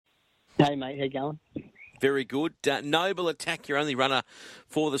Hey, mate, how you going? Very good. Noble Attack, your only runner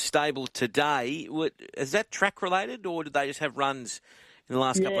for the stable today. Is that track related, or did they just have runs in the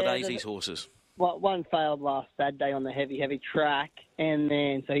last couple of days, these horses? One failed last Saturday on the heavy track, and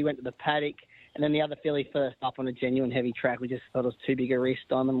then so he went to the paddock, and then the other filly first up on a genuine heavy track. We just thought it was too big a risk.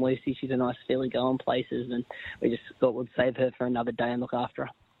 Diamond Lucy, she's a nice filly going places, and we just thought we'd save her for another day and look after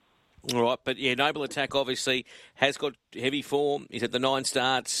her. All right, but yeah, Noble Attack obviously has got heavy form. He's at the 9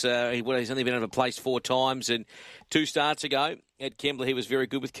 starts. He's only been out of a place 4 times, and 2 starts ago at Kembla, he was very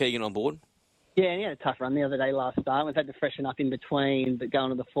good with Keegan on board. Yeah, and he had a tough run the other day last start. We've had to freshen up in between, but going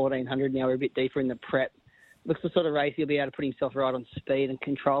to the 1400 now, we're a bit deeper in the prep. Looks the sort of race he'll be able to put himself right on speed and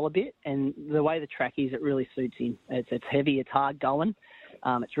control a bit. And the way the track is, it really suits him. It's heavy, it's hard going.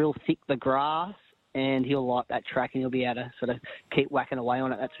 It's real thick, the grass, and he'll like that track and he'll be able to sort of keep whacking away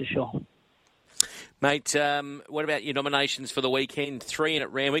on it, that's for sure. Mate, what about your nominations for the weekend? 3 in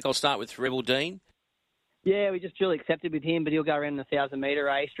at Randwick. I'll start with Rebel Dean. Yeah, we just duly accepted with him, but he'll go around the 1,000-metre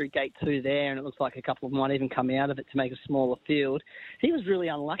race through gate 2 there, and it looks like a couple of them might even come out of it to make a smaller field. He was really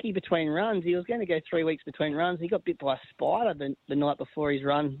unlucky between runs. He was going to go 3 weeks between runs. He got bit by a spider the night before his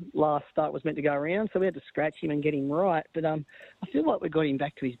run last start was meant to go around, so we had to scratch him and get him right. But I feel like we got him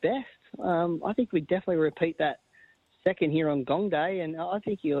back to his best. I think we definitely repeat that second here on Gong Day, and I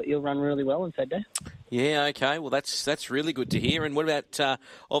think he'll run really well on Saturday. Yeah, okay. Well, that's really good to hear. And what about,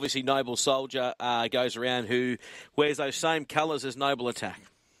 obviously, Noble Soldier goes around, who wears those same colours as Noble Attack?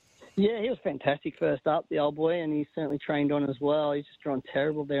 Yeah, he was fantastic first up, the old boy, and he's certainly trained on as well. He's just drawn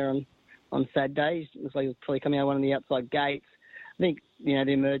terrible there on Saturday. Looks like he'll probably come out one of the outside gates. I think, the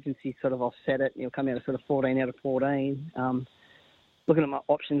emergency sort of offset it. He'll come out of sort of 14 out of 14. Looking at my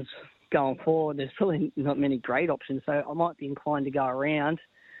options going forward, there's probably not many great options, so I might be inclined to go around.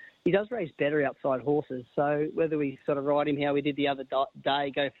 He does race better outside horses, so whether we sort of ride him how we did the other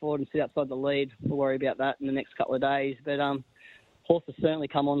day, go forward and sit outside the lead, we'll worry about that in the next couple of days. But horse has certainly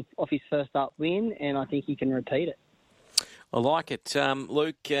come on off his first up win, and I think he can repeat it. I like it.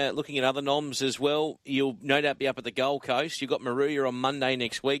 Luke, looking at other noms as well, you'll no doubt be up at the Gold Coast. You've got Maruya on Monday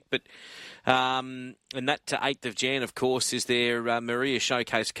next week, but and that 8th of Jan, of course, is their Maruya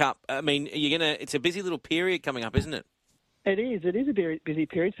Showcase Cup. I mean, it's a busy little period coming up, isn't it? It is. It is a very busy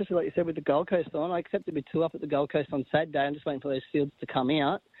period, especially like you said with the Gold Coast on. I accepted with 2 up at the Gold Coast on Saturday. I'm just waiting for those fields to come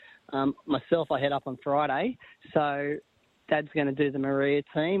out. Myself, I head up on Friday, so Dad's going to do the Maruya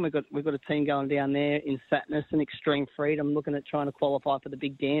team. We've got a team going down there in Satnus and Extreme Freedom, looking at trying to qualify for the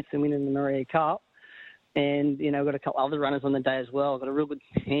big dance and winning the Maruya Cup. And, we've got a couple other runners on the day as well. Got a real good,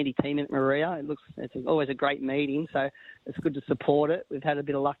 handy team at Maruya. It's always a great meeting, so it's good to support it. We've had a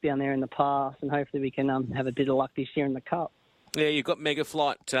bit of luck down there in the past, and hopefully we can have a bit of luck this year in the Cup. Yeah, you've got Mega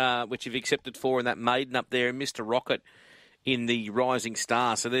Flight, which you've accepted for, and that maiden up there, and Mr. Rocket in the Rising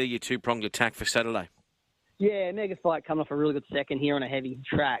Star. So they're your 2-pronged attack for Saturday. Yeah, Mega Fight coming off a really good second here on a heavy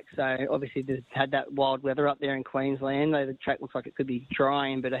track. So obviously they've had that wild weather up there in Queensland. Though the track looks like it could be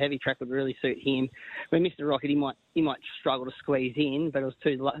drying, but a heavy track would really suit him. When Mr. Rocket, he might struggle to squeeze in, but it was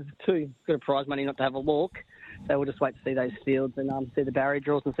too good a prize money not to have a look. So we'll just wait to see those fields and see the barrier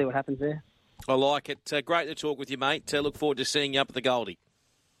draws and see what happens there. I like it. Great to talk with you, mate. Look forward to seeing you up at the Goldie.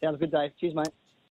 Sounds good, Dave. Cheers, mate.